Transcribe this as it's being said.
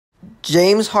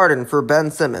James Harden for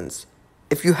Ben Simmons.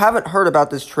 If you haven't heard about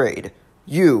this trade,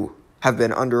 you have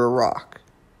been under a rock.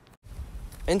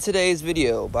 In today's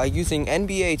video, by using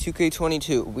NBA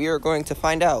 2K22, we are going to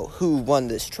find out who won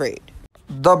this trade.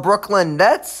 The Brooklyn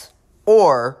Nets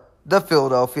or the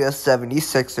Philadelphia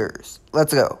 76ers.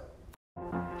 Let's go.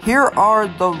 Here are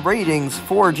the ratings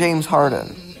for James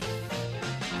Harden.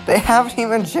 They haven't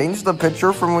even changed the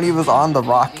picture from when he was on the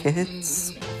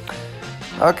Rockets.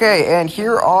 Okay, and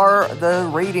here are the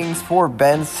ratings for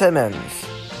Ben Simmons.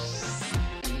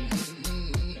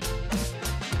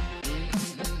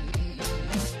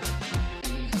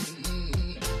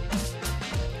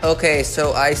 Okay,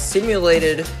 so I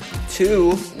simulated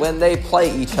two when they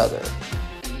play each other.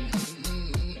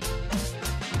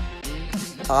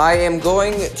 I am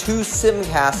going to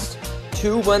simcast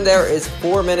two when there is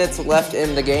 4 minutes left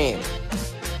in the game.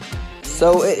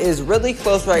 So it is really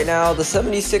close right now. The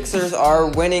 76ers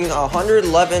are winning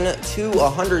 111 to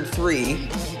 103.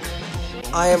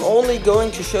 I am only going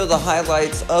to show the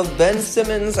highlights of Ben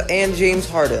Simmons and James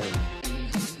Harden.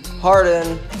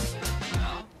 Harden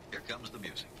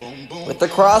with the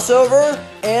crossover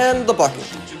and the bucket.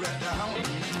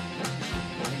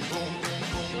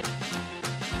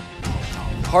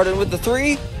 Harden with the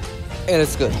three, and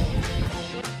it's good.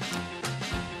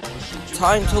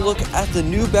 Time to look at the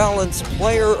New Balance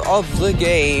player of the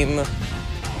game,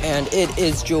 and it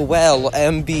is Joel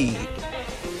Embiid.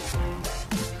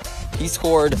 He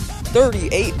scored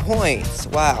 38 points,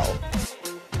 wow.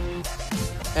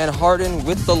 And Harden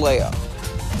with the layup.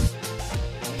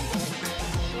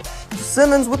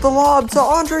 Simmons with the lob to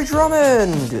Andre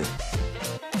Drummond.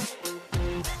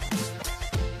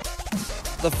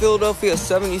 The Philadelphia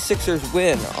 76ers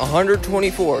win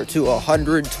 124 to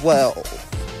 112.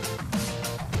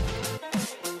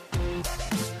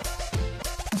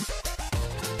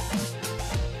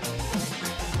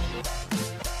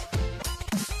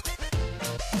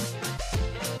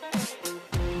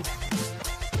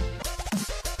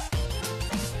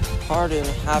 Harden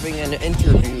having an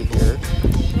interview here.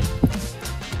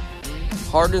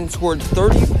 Harden scored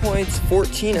 30 points,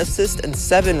 14 assists, and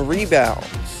 7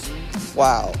 rebounds.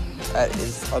 Wow, that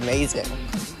is amazing.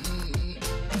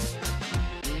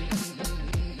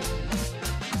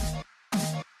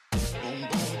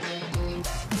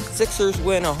 Sixers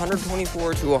win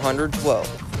 124 to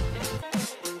 112.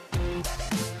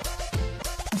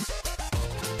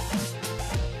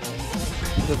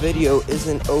 The video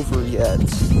isn't over yet.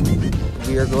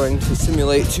 We are going to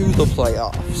simulate to the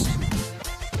playoffs.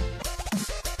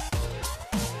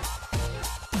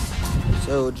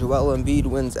 So Joel Embiid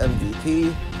wins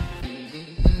MVP.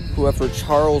 Whoever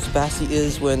Charles Bassey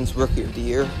is wins Rookie of the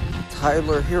Year.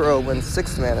 Tyler Hero wins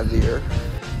Sixth Man of the Year.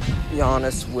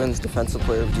 Giannis wins Defensive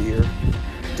Player of the Year.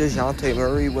 DeJounte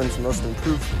Murray wins Most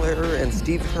Improved Player, and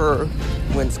Steve Kerr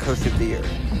wins Coach of the Year.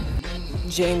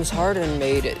 James Harden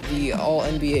made the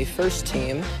All-NBA First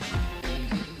Team,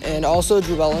 and also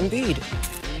Joel Embiid.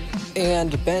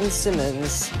 And Ben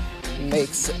Simmons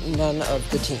makes none of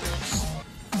the teams.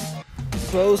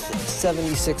 Both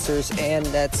 76ers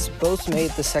and Nets both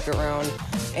made the second round,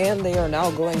 and they are now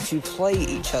going to play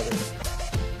each other.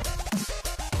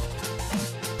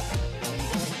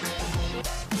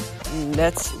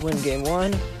 Nets win game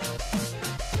 1.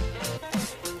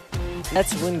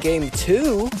 Nets win game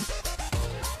 2.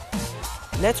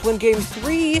 Nets win game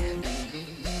 3.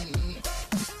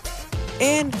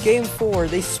 And game 4.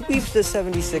 They sweep the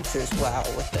 76ers. Wow,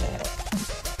 what the heck.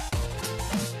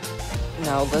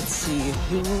 Now let's see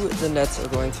who the Nets are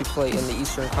going to play in the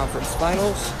Eastern Conference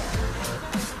Finals.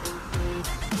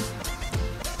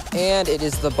 And it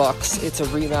is the Bucks. It's a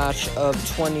rematch of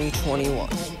 2021.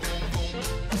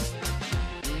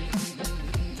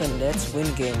 The Nets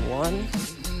win game 1.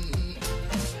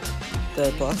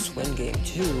 The Bucks win game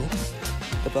 2.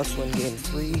 The Bucks win game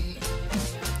 3.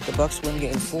 The Bucks win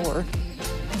game 4.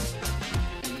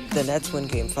 The Nets win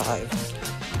game 5.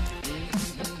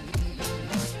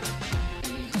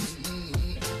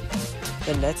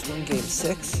 The Nets win game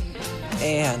 6,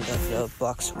 and the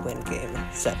Bucks win game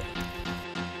 7.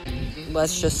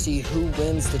 Let's just see who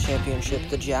wins the championship,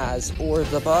 the Jazz or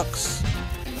the Bucks.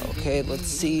 Okay, let's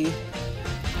see.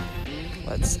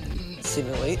 Let's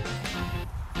simulate.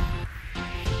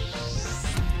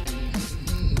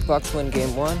 Bucks win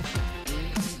game 1.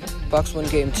 Bucks win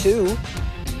game 2.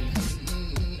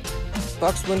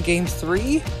 Bucks win game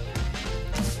 3.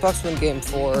 Bucks win game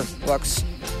 4. Bucks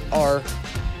are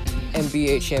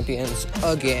NBA champions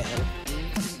again.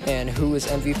 And who is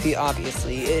MVP?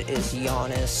 Obviously, it is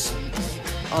Giannis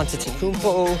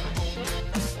Antetokounmpo.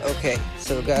 Okay,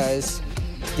 so guys,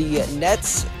 the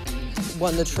Nets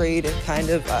won the trade,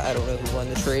 kind of. I don't know who won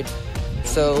the trade.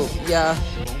 So, yeah,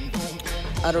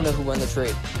 I don't know who won the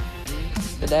trade.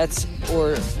 The Nets or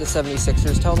the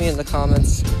 76ers. Tell me in the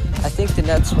comments. I think the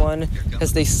Nets won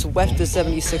because they swept the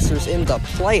 76ers in the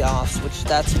playoffs, which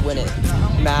that's when it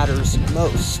matters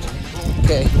most.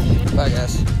 Okay, bye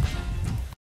guys.